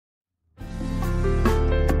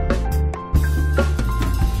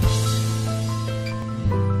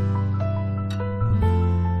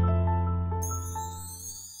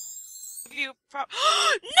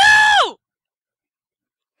No!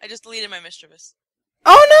 I just deleted my mischievous.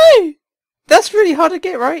 Oh no! That's really hard to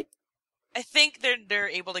get right. I think they're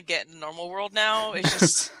able to get in the normal world now. It's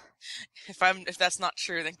just if that's not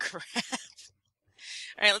true, then crap. All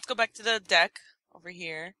right, let's go back to the deck over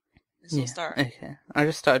here. This will start. Okay. I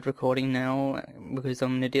just started recording now because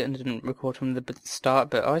I'm an idiot and didn't record from the start,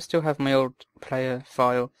 but I still have my old player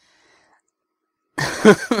file.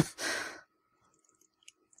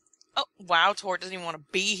 Oh wow, Tor doesn't even want to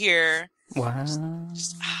be here. Wow.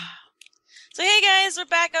 So hey guys, we're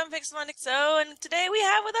back on PixelmonXo, and today we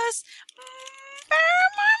have with us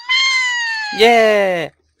Yeah!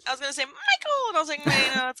 I was gonna say Michael, and I was like,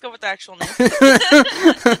 man, no, let's go with the actual name.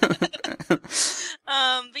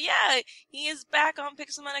 But yeah, he is back on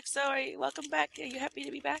PixelmonXo. Welcome back. Are you happy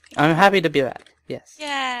to be back? I'm happy to be back, yes.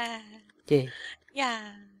 Yeah. Yeah. Yeah.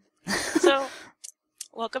 So,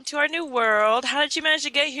 welcome to our new world. How did you manage to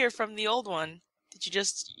get here from the old one? Did you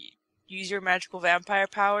just use your magical vampire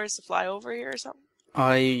powers to fly over here or something?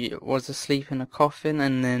 I was asleep in a coffin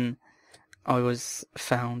and then I was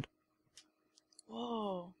found.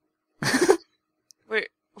 Whoa.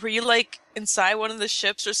 Were you like inside one of the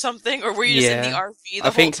ships or something? Or were you just in the RV the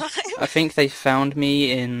whole time? I think they found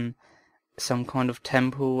me in some kind of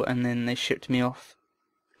temple and then they shipped me off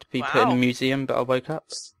to be put in a museum, but I woke up.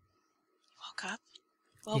 Woke up?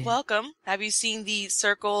 Well, welcome. Have you seen the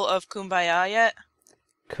Circle of Kumbaya yet?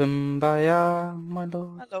 Kumbaya, my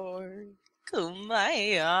lord. My lord.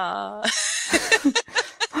 Kumbaya.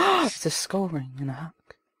 It's a skull ring and a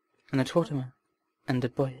Huck and a Tortimer and a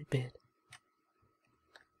boy beard.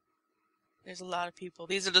 There's a lot of people.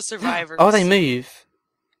 These are the survivors. Oh, they move.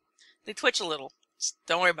 They twitch a little. Just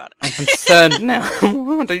don't worry about it. I'm concerned now. I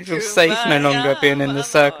don't feel safe no longer being in the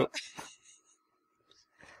circle.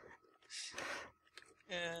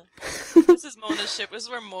 Yeah. This is Mona's ship. This is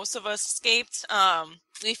where most of us escaped.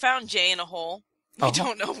 We found Jay in a hole. We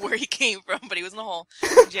don't know where he came from, but he was in a hole.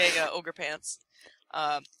 Jay got ogre pants.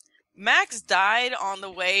 Max died on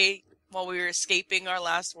the way while we were escaping our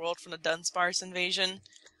last world from the Dunsparce invasion.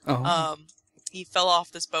 He fell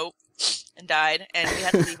off this boat and died, and we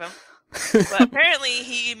had to leave him. But apparently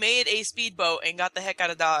he made a speedboat and got the heck out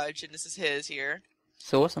of Dodge, and this is his here.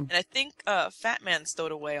 So awesome. And I think Fatman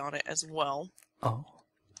stowed away on it as well. Oh.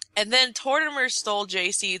 And then Tortimer stole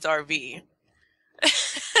JC's RV.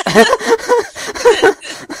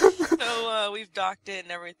 So we've docked it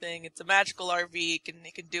and everything. It's a magical RV. It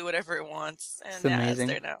can do whatever it wants. And it's amazing.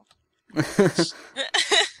 It's there now.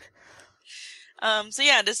 So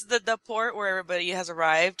yeah, this is the port where everybody has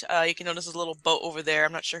arrived. You can notice there's a little boat over there.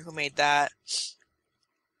 I'm not sure who made that.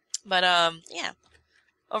 But yeah.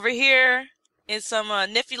 Over here is some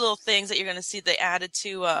nifty little things that you're going to see they added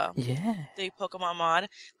to the Pokemon mod.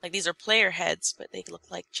 Like these are player heads, but they look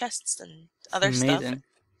like chests and other stuff.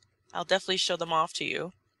 I'll definitely show them off to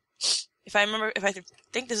you. If I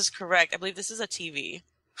think this is correct, I believe this is a TV.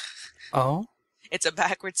 Oh? It's a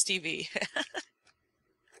backwards TV.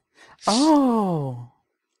 Oh!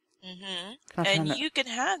 Mm-hmm. And you can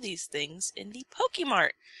have these things in the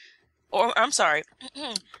Pokemart. Or, I'm sorry,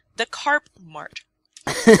 the Carp Mart.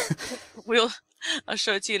 I'll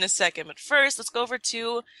show it to you in a second. But first, let's go over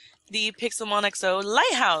to the PixelmonXo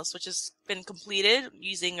Lighthouse, which has been completed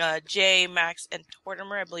using Jay, Max, and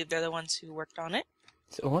Tortimer. I believe they're the ones who worked on it.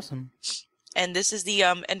 It's awesome. And this is the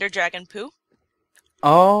Ender Dragon Poo.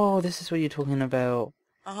 Oh, this is what you're talking about.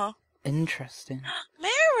 Uh-huh. Interesting.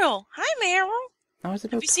 Meryl! Hi, Meryl!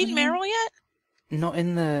 Have you seen Meryl yet? Not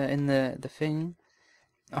in the thing.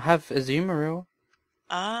 I have Azumarill.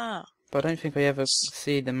 Ah. But I don't think I ever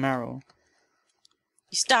see the Meryl.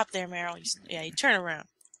 You stop there, Meryl. You turn around.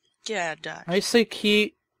 Get out of Dodge. Oh, he's so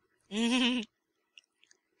cute. Can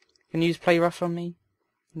you use Play Rough on me?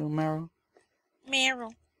 Little Meryl.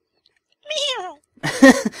 Meryl. Meryl!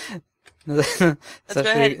 Let's go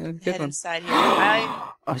ahead inside here.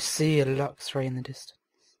 I see a Luxray in the distance.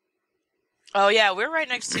 Oh yeah, we're right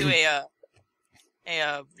next to a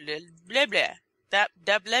blah blah. That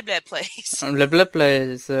blah blah place. Blah blah blah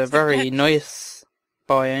is a very nice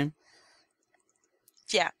biome.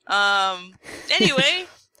 Yeah. Anyway.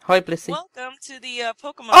 Hi, Blissey. Welcome to the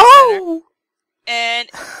Pokemon Center. And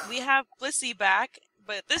we have Blissey back,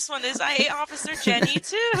 but this one is IA Officer Jenny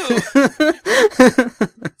too.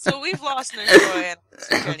 So we've lost Nurse Joy and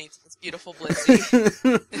Officer Jenny to this beautiful Blissey.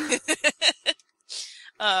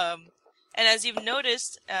 And as you've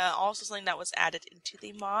noticed, also something that was added into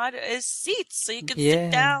the mod is seats, so you can sit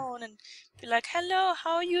down and be like, "Hello,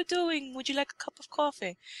 how are you doing? Would you like a cup of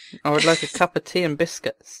coffee?" I would like a cup of tea and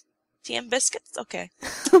biscuits. Tea and biscuits? Okay.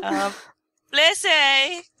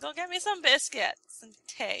 Blissey, go get me some biscuits. some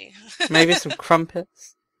tea. Maybe some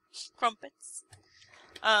crumpets. Crumpets.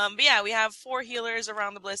 But yeah, we have 4 healers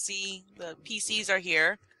around the Blissey. The PCs are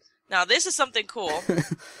here. Now, this is something cool.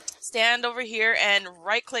 Stand over here and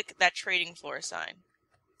right-click that trading floor sign.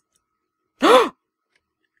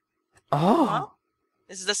 Oh!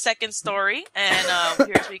 This is the second story, and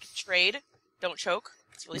here's where you can trade. Don't choke.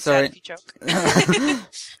 It's really Sorry. sad if you choke.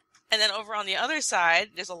 And then over on the other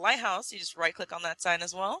side, there's a lighthouse. You just right-click on that sign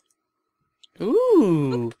as well.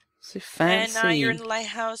 Ooh, so fancy. And now you're in the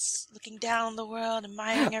lighthouse, looking down on the world,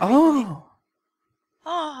 admiring everything. Oh!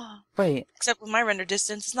 Oh. Wait. Except with my render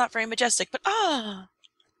distance, it's not very majestic, but ah!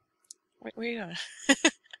 Where are you going?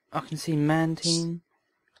 I can see Mantine.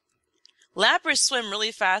 Lappers swim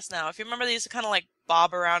really fast now. If you remember, they used to kind of like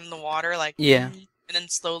bob around in the water, like Yeah. and then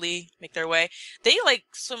slowly make their way. They like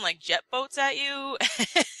swim like jet boats at you.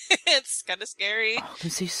 It's kind of scary. Oh, I can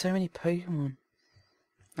see so many Pokemon.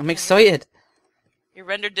 I'm excited. Your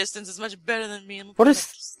render distance is much better than me. What is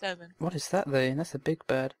 7. What is that though? That's a big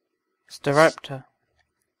bird. It's the raptor.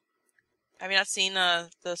 Have you not seen the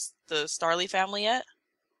Starly family yet?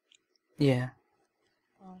 Yeah.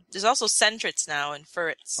 There's also Centrets now and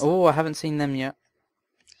Furrets. Oh, I haven't seen them yet.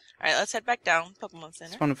 Alright, let's head back down. Pokemon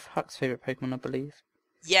Center. It's one of Huck's favorite Pokemon, I believe.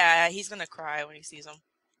 Yeah, he's gonna cry when he sees them.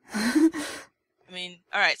 I mean,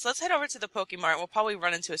 alright, so let's head over to the Pokemart. We'll probably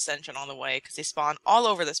run into Ascension on the way, because they spawn all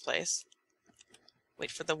over this place.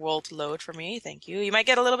 Wait for the world to load for me, thank you. You might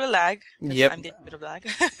get a little bit of lag. Yep. I'm getting a bit of lag.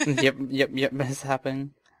 Yep, it's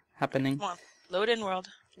happening. Come on, load in, world.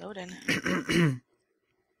 Load in.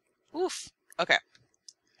 Oof. Okay.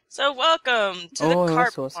 So welcome to the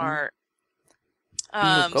Carp Mart.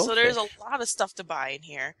 So there's a lot of stuff to buy in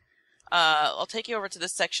here. I'll take you over to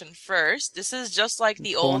this section first. This is just like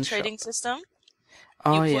the old trading system.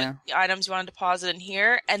 Oh, you yeah. put the items you want to deposit in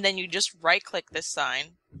here, and then you just right-click this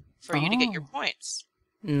sign for you to get your points.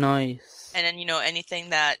 Nice. And then, anything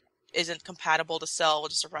that isn't compatible to sell will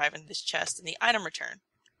just arrive in this chest in the item return.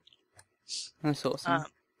 That's awesome.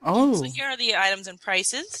 So here are the items and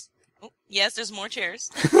prices. Oh, yes, there's more chairs.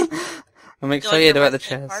 I'm excited about the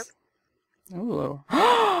chairs. Ooh.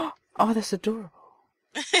 Oh, that's adorable.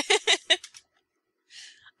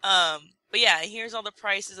 But yeah, here's all the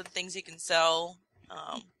prices and things you can sell.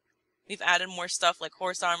 We've added more stuff like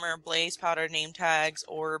horse armor, blaze powder, name tags,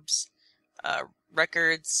 orbs,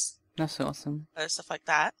 records. That's awesome. Other stuff like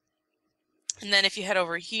that. And then if you head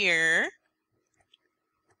over here,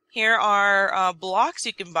 here are blocks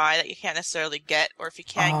you can buy that you can't necessarily get, or if you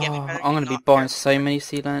can get them. I'm going to be buying so many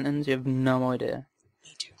sea lanterns, you have no idea.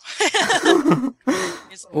 Me too.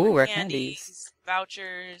 Ooh, rare candies.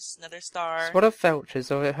 Vouchers, another star. So what are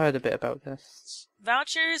vouchers? I've heard a bit about this.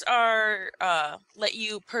 Vouchers are let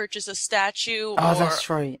you purchase a statue that's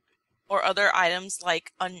right. or other items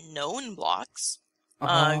like unknown blocks.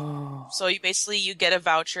 So you get a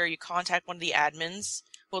voucher, you contact one of the admins,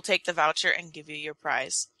 who'll take the voucher and give you your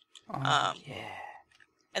prize. Yeah.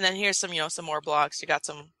 And then here's some more blocks. You got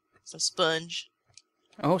some sponge.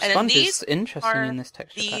 Oh, sponge is interesting in this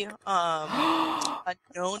texture pack.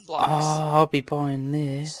 Unknown blocks. Oh, I'll be buying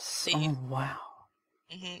this. See? Oh, wow.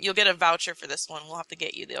 You'll get a voucher for this one. We'll have to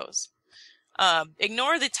get you those.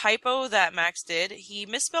 Ignore the typo that Max did. He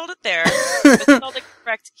misspelled it there. Misspelled it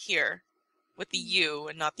correct here with the U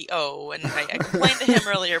and not the O. And I complained to him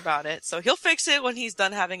earlier about it. So he'll fix it when he's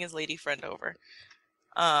done having his lady friend over.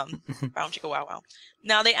 Bound chicka wow wow.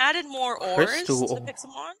 Now they added more ores to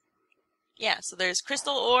Pixelmon. Yeah, so there's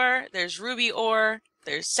crystal ore, there's ruby ore,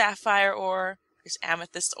 there's sapphire ore, there's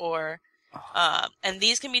amethyst ore. And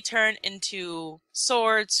these can be turned into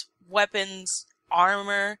swords, weapons,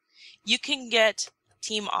 armor. You can get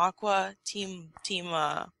Team Aqua, Team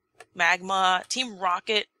Magma, Team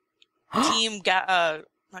Rocket, Team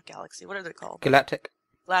not Galaxy, what are they called? Galactic.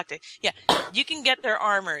 Yeah, you can get their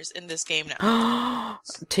armors in this game now.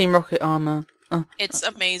 Team Rocket armor. It's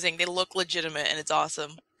amazing. They look legitimate and it's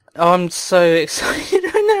awesome. Oh, I'm so excited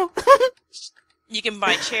right now. You can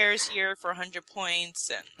buy chairs here for 100 points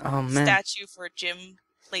and statue for gym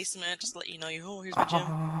placement. Just to let you know, here's my gym.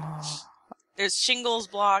 There's shingles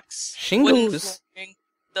blocks. Shingles?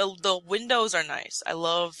 The windows are nice. I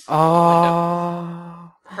love the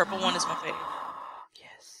window. Purple one is my favorite.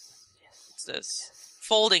 Yes. It's this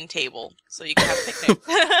folding table, so you can have picnic.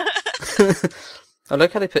 I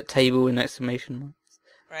like how they put table in exclamation marks.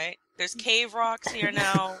 Right? There's cave rocks here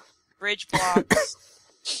now, bridge blocks,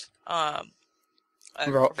 rock.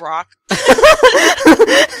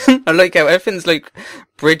 I like how everything's like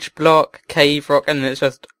bridge block, cave rock, and then it's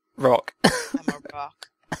just rock. I'm a rock.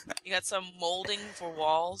 You got some molding for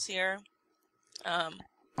walls here,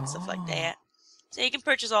 stuff like that. So you can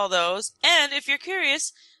purchase all those. And if you're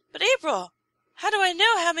curious, but April, how do I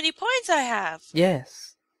know how many points I have?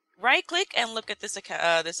 Yes. Right-click and look at this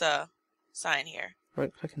sign here.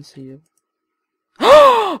 Right-click and see you.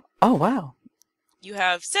 Oh, wow. You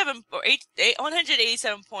have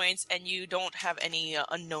 187 points, and you don't have any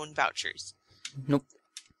unknown vouchers. Nope.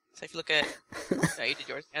 So if you look at... no, you did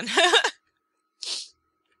yours again.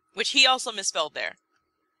 Which he also misspelled there.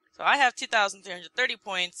 So I have 2,330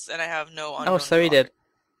 points, and I have no unknown Oh, so he did.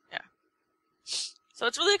 Yeah. So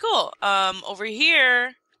it's really cool. Over here,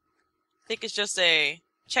 I think it's just a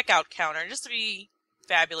checkout counter, just to be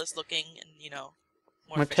fabulous looking and,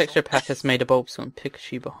 more My official. texture pack has made a bulb, so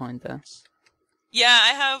Pikachu behind there. Yeah, I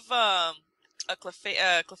have a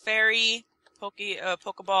Clefairy,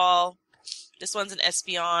 Pokeball. This one's an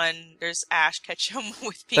Espeon. There's Ash Ketchum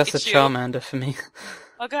with Pikachu. That's a Charmander for me.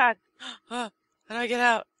 Oh god. How do I get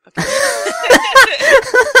out? Okay.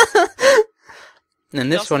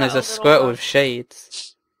 And this one is a Squirtle with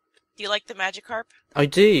shades. Do you like the Magikarp? I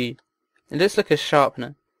do. It looks like a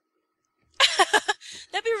sharpener.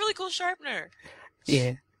 That'd be a really cool sharpener.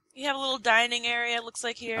 Yeah. You have a little dining area, it looks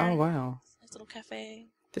like here. Oh, wow. Nice little cafe.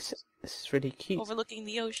 This is really cute. Overlooking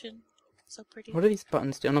the ocean. So pretty. What do these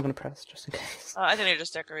buttons do? I'm not going to press, just in case. I think they're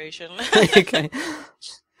just decoration. Okay.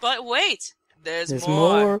 But wait! There's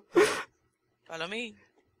more. Follow me.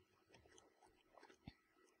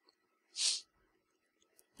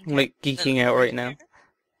 I'm like geeking out right now.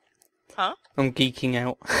 Huh? I'm geeking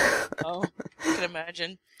out. Oh, I can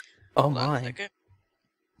imagine. Oh Hold on a my. second.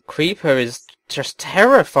 Creeper is just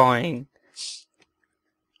terrifying.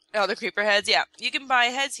 Oh, the creeper heads, yeah. You can buy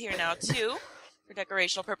heads here now, too, for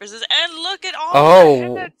decorational purposes. And look at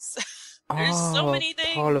all the heads! There's so many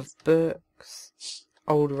things! Pile of books.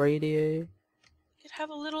 Old radio. You could have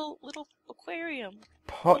a little aquarium.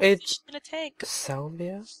 Potted Fish in a tank.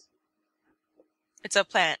 salvia. It's a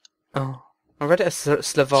plant. Oh. I read it as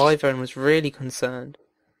Slaviva and was really concerned.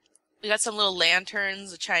 We got some little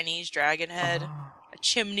lanterns, a Chinese dragon head, a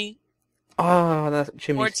chimney. Oh, that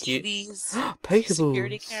chimney's More cute. TVs. Pokeballs.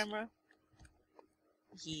 Security camera.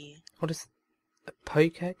 Yeah. What is a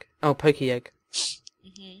poke egg? Oh, poke egg.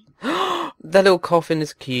 Mm-hmm. That little coffin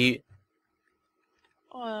is cute.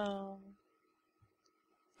 Oh.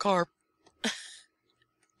 Carp.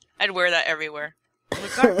 I'd wear that everywhere.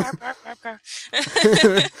 Carp.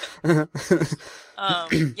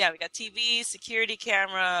 Yeah, we got TV, security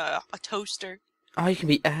camera, a toaster. Oh, you can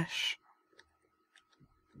be Ash.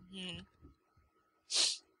 Mm-hmm.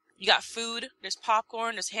 You got food. There's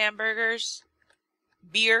popcorn. There's hamburgers,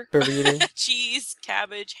 beer, Burrito. cheese,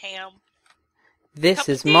 cabbage, ham. This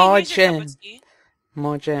is tea. my Here's your cup jam. of tea.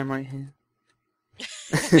 My jam right here.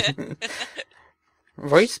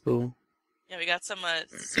 Rice ball. Yeah, we got some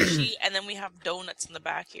sushi, and then we have donuts in the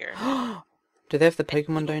back here. Do they have the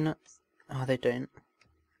Pokemon donuts? Oh, they don't.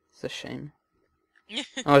 It's a shame.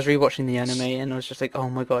 I was rewatching the anime and I was just like, oh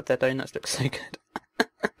my god, their donuts look so good.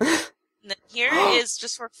 And then here is,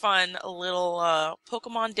 just for fun, a little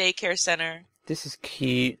Pokemon daycare center. This is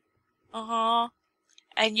cute. Uh-huh.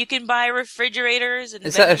 And you can buy refrigerators and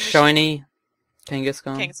Is that a vending shiny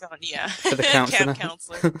Kangaskhan? Kangaskhan, yeah. For the counselor. Camp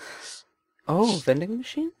counselor. Oh, vending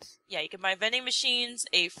machines? Yeah, you can buy vending machines,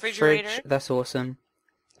 a refrigerator, Fridge, that's awesome.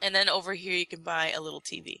 and then over here you can buy a little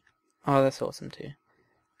TV. Oh, that's awesome too.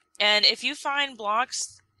 And if you find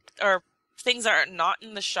blocks or things that are not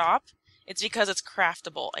in the shop, it's because it's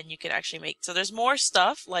craftable and you can actually make. So there's more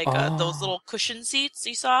stuff like those little cushion seats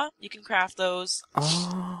you saw. You can craft those.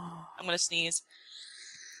 Oh. I'm gonna sneeze.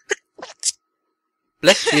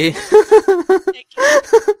 Bless you. Thank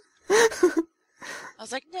you. I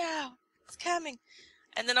was like, no, it's coming.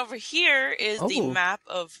 And then over here is the map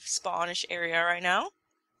of Spawnish area right now.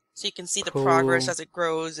 So you can see the progress as it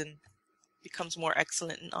grows and becomes more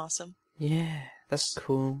excellent and awesome. Yeah, that's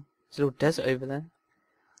cool. There's a little desert over there.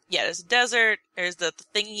 Yeah, there's a desert. There's the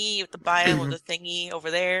thingy with the biome with the thingy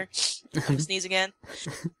over there. I'm gonna sneeze again.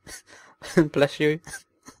 Bless you.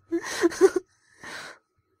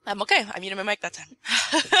 I'm okay. I muted my mic that time.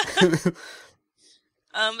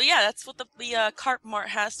 But yeah, that's what the Carp Mart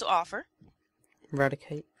has to offer.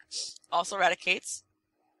 Eradicate. Also eradicates.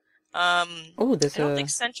 Oh, there's I don't think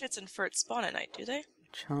Sentrets and Furt spawn at night, do they?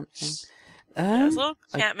 chant thing. There's a little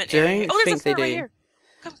encampment I area. don't Oh, there's think a they fur right do. here.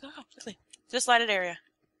 Come, quickly. This lighted area.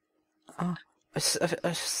 Oh, I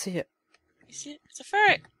see it. You see it? It's a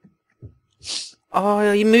ferret.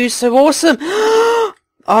 Oh, he moves so awesome! Oh,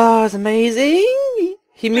 it's amazing!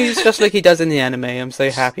 He moves just like he does in the anime. I'm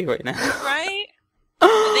so happy right now. Right?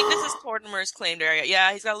 I think this is Tortimer's claimed area.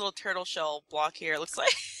 Yeah, he's got a little turtle shell block here, it looks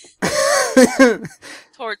like.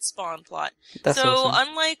 Tort spawn plot. That's so, awesome.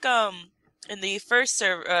 unlike in the first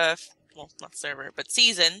server, well, not server, but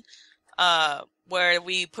season, where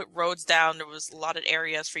we put roads down, there was allotted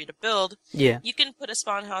areas for you to build. Yeah. You can put a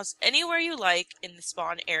spawn house anywhere you like in the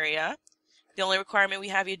spawn area. The only requirement we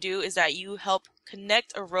have you do is that you help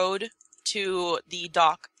connect a road to the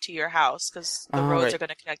dock to your house, because the roads are going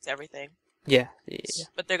to connect to everything. Yeah.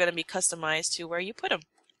 But they're going to be customized to where you put them.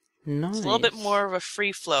 Nice. It's a little bit more of a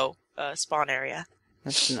free flow spawn area.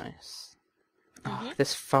 That's nice. Oh,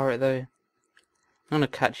 this ferret though. I'm gonna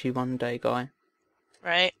catch you one day, guy.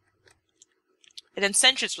 Right. And then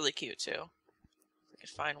Sentry's really cute too. If I could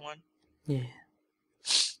find one. Yeah.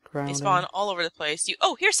 They spawn all over the place.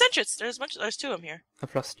 Oh, here's Sentrits! There's two of them here.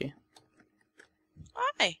 I've lost you.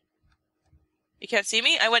 Hi. You can't see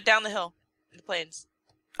me? I went down the hill. In the plains.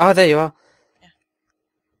 Oh, there you are.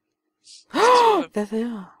 Yeah. There they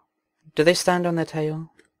are. Do they stand on their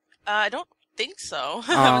tail? I don't think so.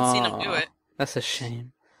 I haven't seen them do it. That's a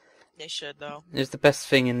shame. They should, though. It's the best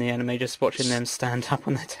thing in the anime, just watching them stand up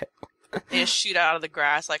on their tail. They just shoot out of the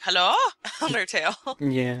grass like, hello? On their tail.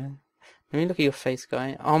 Yeah. Let me look at your face,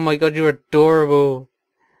 guy. Oh my god, you're adorable.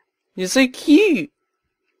 You're so cute.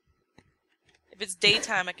 If it's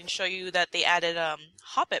daytime, I can show you that they added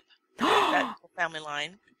Hoppip. That family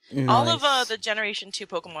line. Nice. All of the Generation 2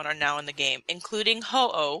 Pokemon are now in the game, including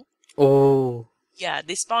Ho-Oh. Oh. Yeah,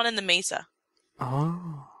 they spawn in the Mesa.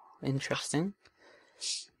 Oh, interesting.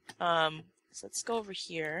 So let's go over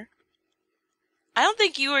here. I don't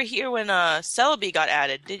think you were here when Celebi got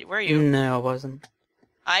added. Were you? No, I wasn't.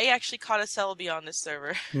 I actually caught a Celebi on this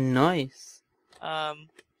server. Nice.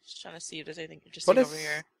 Just trying to see if there's anything interesting over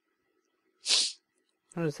here.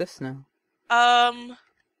 What is this now?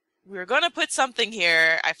 We were gonna put something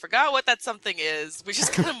here. I forgot what that something is. We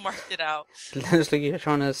just kind of marked it out. It looks like you're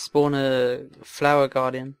trying to spawn a flower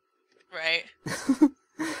guardian. Right.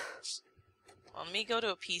 Well, let me go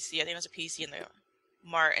to a PC. I think there's a PC in the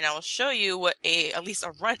mart, and I will show you what at least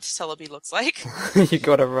a runt Celebi looks like. You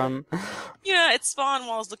gotta run. Yeah, it spawned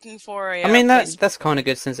while I was looking for a... I mean, that's kind of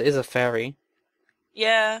good since it is a fairy.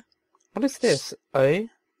 Yeah. What is this? Oh?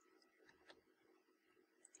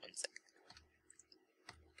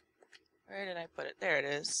 Where did I put it? There it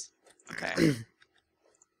is. Okay.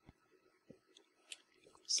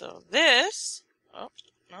 So this... Oh,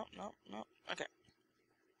 no. Okay.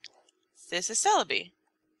 This is Celebi.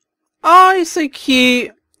 Oh, he's so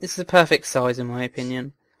cute. This is the perfect size in my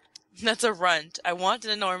opinion. That's a runt. I want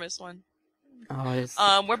an enormous one. Oh, it's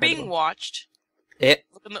we're being watched. It?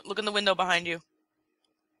 Look in the window behind you.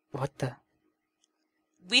 What the?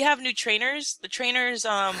 We have new trainers. The trainers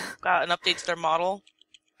got an update to their model.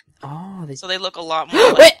 Oh, so they look a lot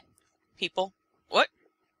more like people. What?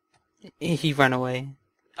 He ran away.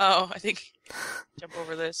 Oh, I think jump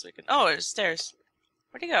over this so we can. Oh, there's stairs.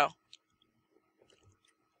 Where'd he go?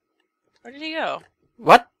 Where did he go?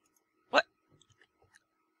 What? What?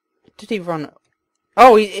 Did he run?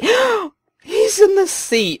 Oh, he's in the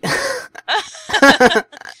seat.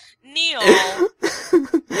 Neil.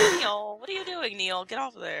 Neil, what are you doing, Neil? Get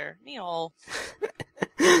off of there, Neil.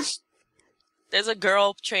 There's a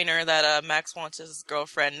girl trainer that Max wants as his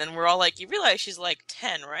girlfriend, and we're all like, you realize she's like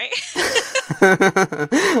 10, right?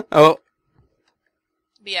 Oh.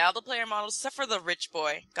 But yeah, all the player models, except for the rich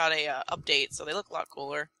boy, got a update, so they look a lot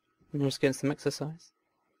cooler. I'm just getting some exercise.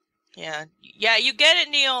 Yeah, you get it,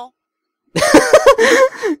 Neil.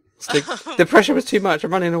 The pressure was too much.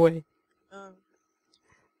 I'm running away.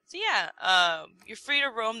 So yeah, you're free to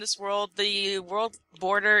roam this world. The world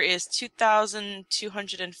border is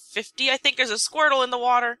 2,250. I think there's a Squirtle in the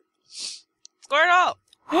water. Squirtle!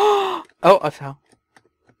 Oh, I fell.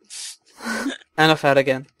 And I fell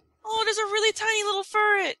again. Oh, there's a really tiny little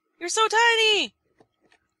furret. You're so tiny.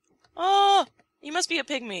 Oh, you must be a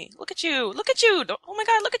pygmy. Look at you. Look at you. Oh my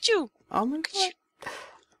god, look at you. Oh my god.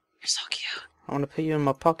 You're so cute. I want to put you in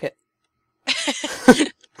my pocket.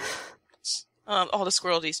 Oh, the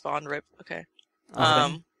squirrel despawned. Rip. Okay.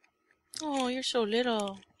 Oh, you're so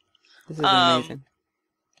little. This is amazing.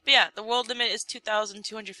 But yeah, the world limit is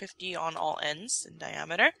 2,250 on all ends in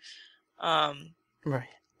diameter. Right.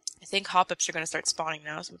 I think Hoppips are going to start spawning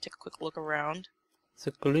now, so we'll take a quick look around.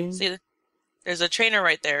 So gloom. See, there's a trainer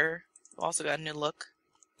right there. Who also got a new look.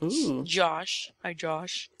 Ooh. Josh. Hi,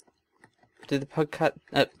 Josh. Do the bug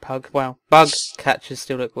catchers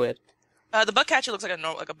still look weird? The bug catcher looks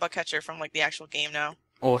like a bug catcher from like the actual game now.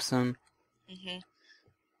 Awesome. Mm-hmm.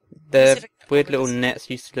 The weird little nets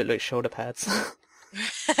used to look like shoulder pads.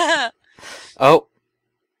 Oh.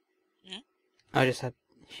 Hmm? I just had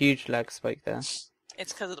huge lag spike there.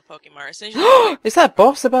 It's because of the Pokemon. As soon as Is that a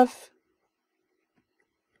boss above?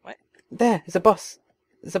 What? There, it's a boss.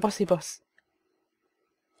 It's a bossy boss.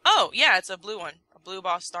 Oh, yeah, it's a blue one. A blue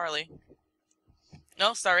boss Starly.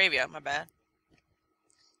 No, Staravia, my bad.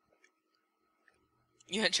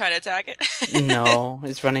 You gonna try to attack it? No,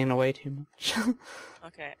 it's running away too much.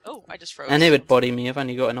 Okay. Oh, I just froze. And it would body me. I've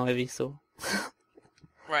only got an Ivysaur.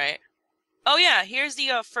 Right. Oh yeah, here's the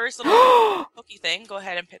first little pokey thing. Go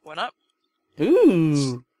ahead and pick one up.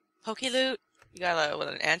 Ooh. Pokey loot. You got what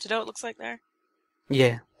an antidote looks like there?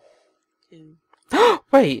 Yeah. Ooh.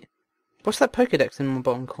 Wait. What's that Pokedex in my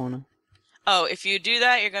bottom corner? Oh, if you do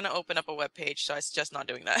that, you're gonna open up a web page, so I suggest not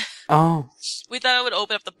doing that. Oh. We thought it would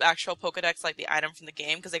open up the actual Pokedex, like the item from the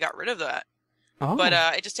game, because they got rid of that. Oh. But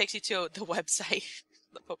it just takes you to the website,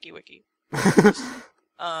 the PokeWiki.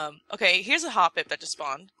 Okay, here's a Hoppip that just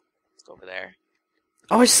spawned. Let's go over there.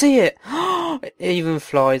 Oh, I see it! It even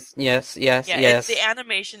flies. Yes, yes, Yeah, yes. the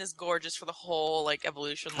animation is gorgeous for the whole, like,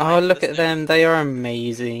 evolution Oh, line. look at them. They are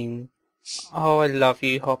amazing. Oh, I love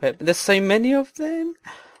you, Hoppip. There's so many of them.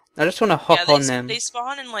 I just want to hop on them. They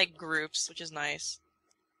spawn in, like, groups, which is nice.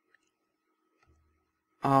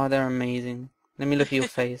 Oh, they're amazing. Let me look at your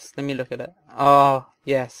face. Let me look at it. Oh,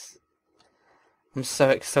 yes. I'm so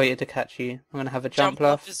excited to catch you. I'm gonna have a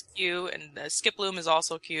Jumpluff. Is cute, and Skiploom is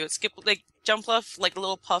also cute. Jumpluff, like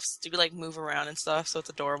little puffs to like move around and stuff, so it's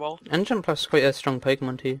adorable. And Jumpluff's quite a strong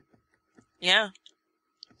Pokemon too. Yeah.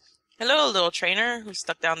 Hello, little trainer who's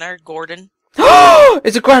stuck down there, Gordon.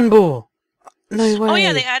 It's a Granbull! No way. Oh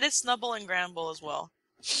yeah, they added Snubbull and Granbull as well.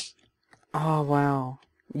 Oh wow.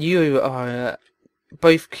 You are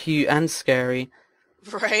both cute and scary.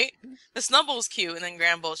 Right? The Snubbull's cute, and then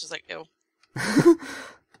Granbull's just like, ew.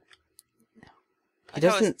 He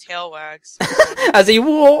doesn't. His tail wags as he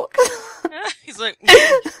walks. He's like,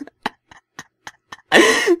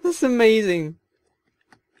 that's amazing.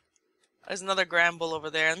 There's another Granbull over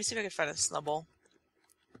there. Let me see if I can find a Snubbull.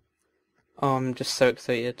 Oh, I'm just so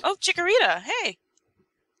excited. Oh, Chikorita! Hey,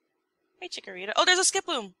 Chikorita. Oh, there's a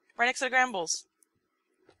Skiploom right next to the Granbulls.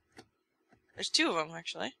 There's two of them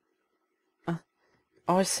actually. Oh,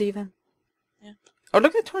 I see them. Yeah. Oh,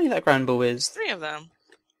 look how tiny that Granbull is. There's three of them.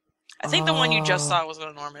 I think the one you just saw was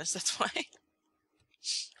enormous, that's why.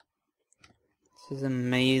 This is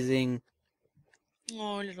amazing.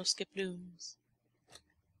 Oh, little Skiplooms.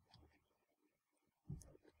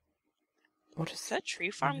 What is that? A tree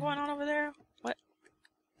farm going on over there? What?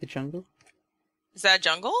 The jungle? Is that a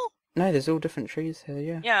jungle? No, there's all different trees here,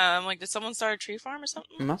 yeah. Yeah, I'm like, did someone start a tree farm or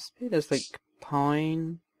something? Must be. There's like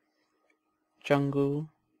pine, jungle,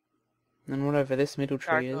 and whatever this middle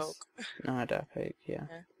tree Dark is. oak. No, dark oak, yeah.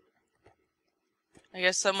 I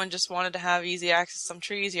guess someone just wanted to have easy access to some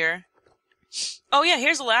trees here. Oh yeah,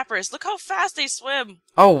 here's a Lapras. Look how fast they swim.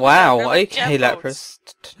 Oh wow, like okay jet boats.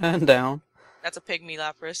 Lapras, turn down. That's a pygmy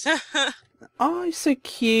Lapras. Oh, you're so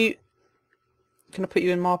cute. Can I put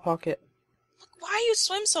you in my pocket? Why you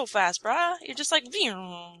swim so fast, bruh? You're just like...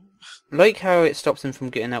 Like how it stops him from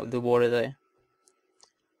getting out of the water though.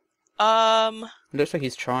 It looks like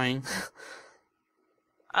he's trying.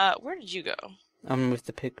 Where did you go? I'm with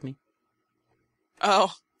the pygmy.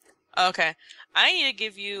 Oh, okay. I need to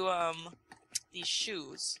give you, these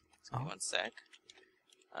shoes. Give me 1 sec.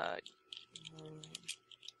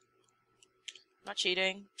 Not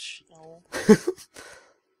cheating. No. How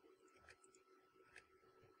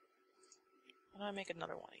do I make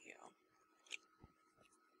another one of you?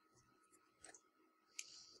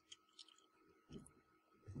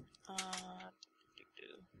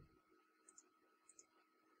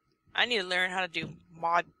 I need to learn how to do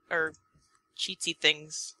mod or cheatsy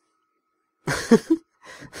things.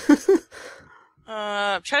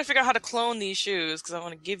 I'm trying to figure out how to clone these shoes because I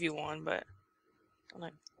want to give you one, but I'm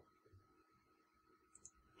like,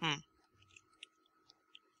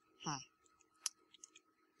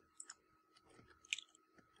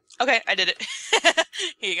 Okay, I did it.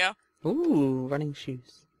 Here you go. Ooh, running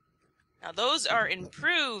shoes. Now those are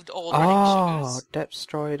improved old running shoes. Oh, depth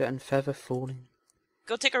stride and feather falling.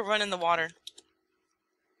 Go take a run in the water.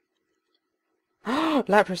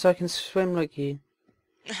 Lapras, I can swim like you.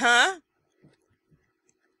 Huh?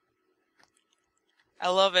 I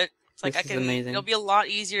love it. It's like This is amazing. It'll be a lot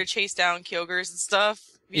easier to chase down Kyogres and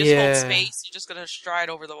stuff. If you just hold space, you're just gonna stride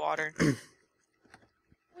over the water.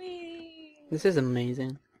 Whee! This is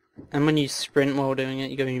amazing. And when you sprint while doing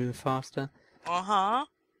it, you go even faster. Uh-huh.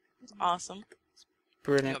 It's awesome.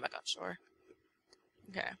 Brilliant. Go back on shore.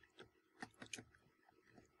 Okay.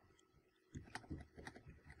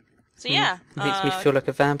 So yeah. Makes me feel like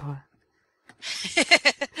a vampire. See,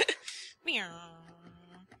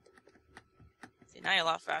 now you're a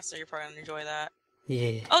lot faster. You're probably gonna enjoy that.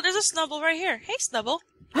 Yeah. Oh, there's a Snubbull right here. Hey, Snubbull.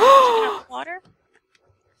 Checking out the water.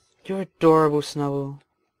 You're adorable, Snubbull.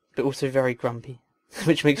 But also very grumpy.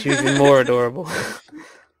 Which makes you even more adorable.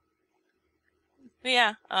 But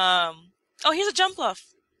yeah. Oh, here's a jump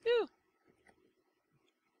bluff. Woo.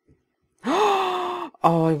 Oh,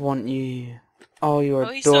 I want you. Oh, you're Oh,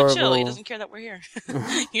 he's adorable. so chill. He doesn't care that we're here.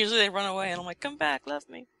 Usually they run away, and I'm like, come back, love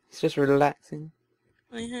me. It's just relaxing.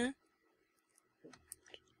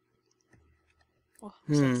 Oh,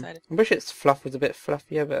 I'm so excited. I wish its fluff was a bit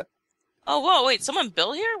fluffier, but... Oh, whoa, wait, someone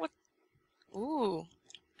built here? What? Ooh.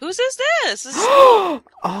 Whose is this? This is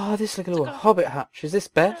Oh, this is like a little hobbit hutch. Is this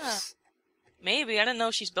Beth's? Yeah. Maybe. I didn't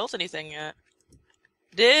know she's built anything yet.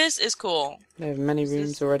 This is cool. They have many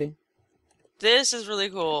rooms already. This is really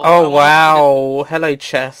cool. Oh, wow. Hello,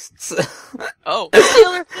 chests. Oh, what's the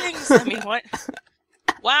other things? I mean, what?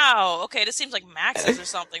 Wow. Okay, this seems like Max's or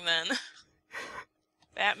something then.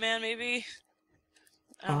 Batman, maybe?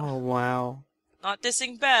 Oh, wow. Not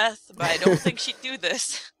dissing Beth, but I don't think she'd do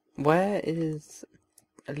this. Where is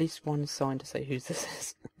at least one sign to say whose this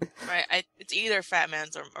is? Right, it's either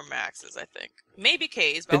Fatman's or Max's, I think. Maybe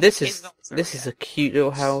Kaze, but this is a cute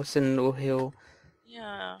little house and a little hill.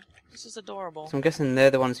 Yeah, this is adorable. So I'm guessing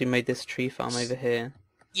they're the ones who made this tree farm over here.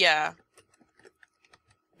 Yeah.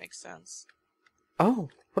 Makes sense. Oh,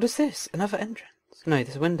 what is this? Another entrance? No,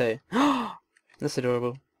 this window. That's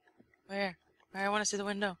adorable. Where? I want to see the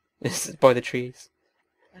window. It's by the trees.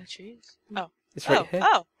 By the trees? Oh. It's right here.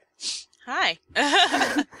 Oh. Hi.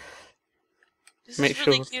 This is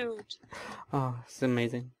really cute. Oh, it's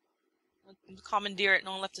amazing. Commandeer it.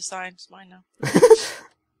 No one left a sign. It's mine now.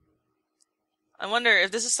 I wonder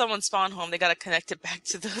if this is someone's spawn home. They gotta connect it back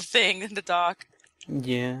to the thing in the dock.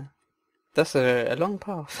 Yeah. That's a long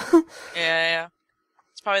path. Yeah.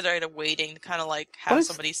 It's probably they're waiting to kind of like have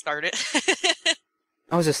somebody start it.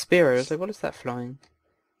 Oh, it's a Spearow. I was like, what is that flying?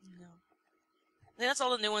 No. I think that's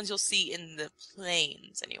all the new ones you'll see in the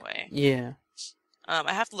plains, anyway. Yeah.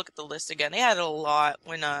 I have to look at the list again. They had a lot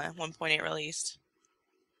when 1.8 released.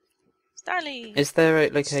 Starly! Is there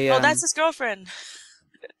like a... Oh, that's his girlfriend!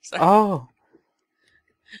 Sorry. Oh!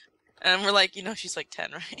 And we're like, she's like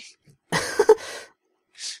 10, right?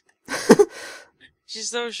 She's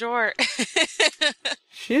so short.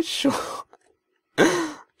 She is short.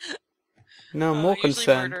 No, I'm more I usually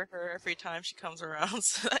concerned. murder her every time she comes around,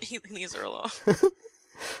 so that he leaves her alone.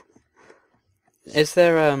 Is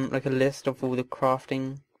there like a list of all the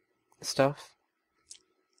crafting stuff?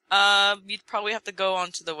 You'd probably have to go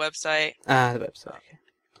onto the website. Ah, the website. Okay,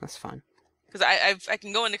 that's fine. Because I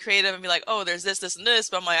can go into creative and be like, oh, there's this, this, and this,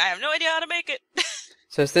 but I'm like, I have no idea how to make it.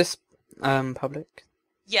 So is this public?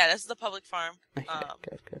 Yeah, this is the public farm.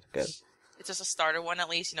 Okay, good. It's just a starter one, at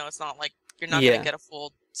least. It's not like you're not gonna get a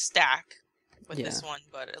full stack with this one,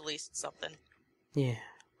 but at least it's something. Yeah.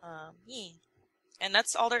 Yeah. And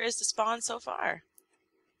that's all there is to spawn so far.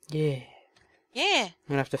 Yeah. Yeah. I'm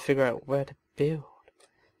gonna have to figure out where to build.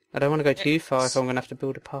 I don't want to go too far if I'm gonna have to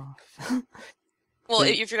build a path. Well,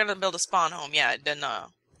 if you're gonna build a spawn home, then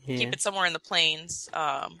keep it somewhere in the plains.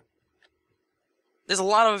 There's a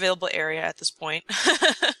lot of available area at this point.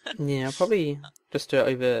 Yeah, I'll probably just do it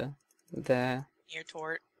over there. Near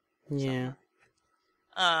Tort. Yeah.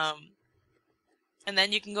 And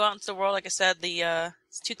then you can go out into the world, like I said,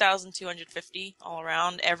 it's 2,250 all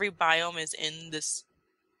around. Every biome is in this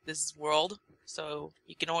world, so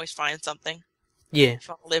you can always find something. Yeah. If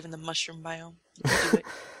you want to live in the mushroom biome, you can do it.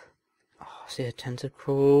 Oh, see a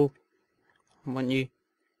tentacle. I want you.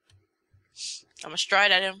 I'm gonna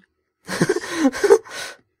stride at him.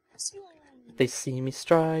 They see me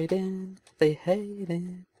striding, they hate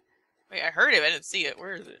it. Wait, I heard it, I didn't see it.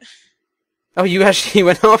 Where is it? Oh, you actually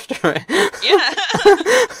went after it. Yeah.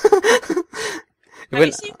 Have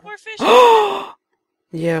you seen Corefish?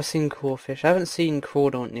 Yeah, I've seen Corefish. I haven't seen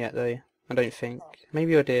Crawdaunt yet, though. I don't think.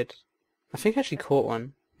 Maybe I did. I think I actually caught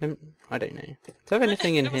one. I don't know. Do I have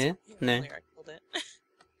anything in here? No.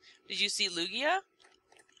 Did you see Lugia?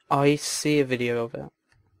 I see a video of it.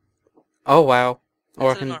 Oh, wow. Or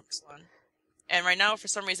That's an enormous one. And right now, for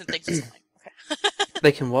some reason, it thinks it's flying. Okay.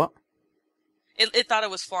 They can what? It thought it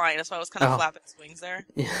was flying. That's why I was kind of flapping its wings there.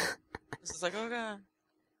 Yeah. This is like, oh god.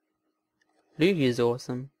 Lugia's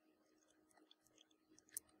awesome.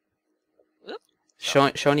 Oop.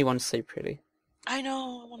 Shiny one's so pretty. I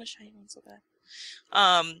know. I want a shiny one so bad.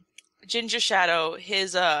 GingerShadow,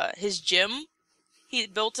 his gym, he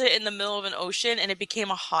built it in the middle of an ocean, and it became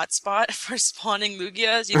a hotspot for spawning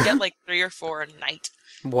Lugias. You get like 3 or 4 a night.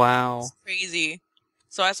 Wow. It's crazy.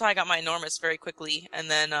 So that's why I got my enormous very quickly, and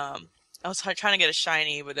then I was trying to get a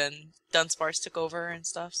shiny, but then Dunsparce took over and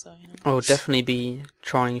stuff. So I'll definitely be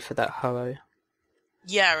trying for that Hollow.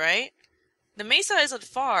 Yeah, right. The Mesa isn't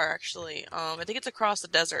far, actually. I think it's across the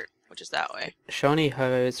desert. which is that way. Shiny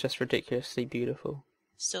Ho is just ridiculously beautiful.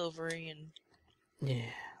 Silvery and... Yeah.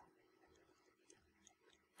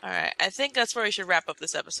 Alright, I think that's where we should wrap up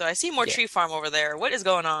this episode. I see more tree farm over there. What is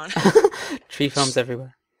going on? Tree farms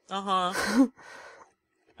everywhere. Uh-huh.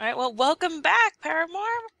 Alright, well, welcome back, Paramore.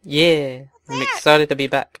 Yeah. I'm excited to be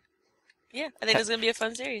back. Yeah, I think it's going to be a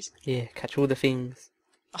fun series. Yeah, catch all the things.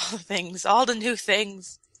 All the things. All the new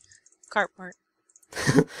things. Carpart.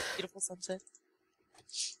 Beautiful sunset.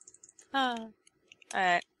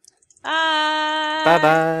 Alright. Bye.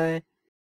 Bye-bye.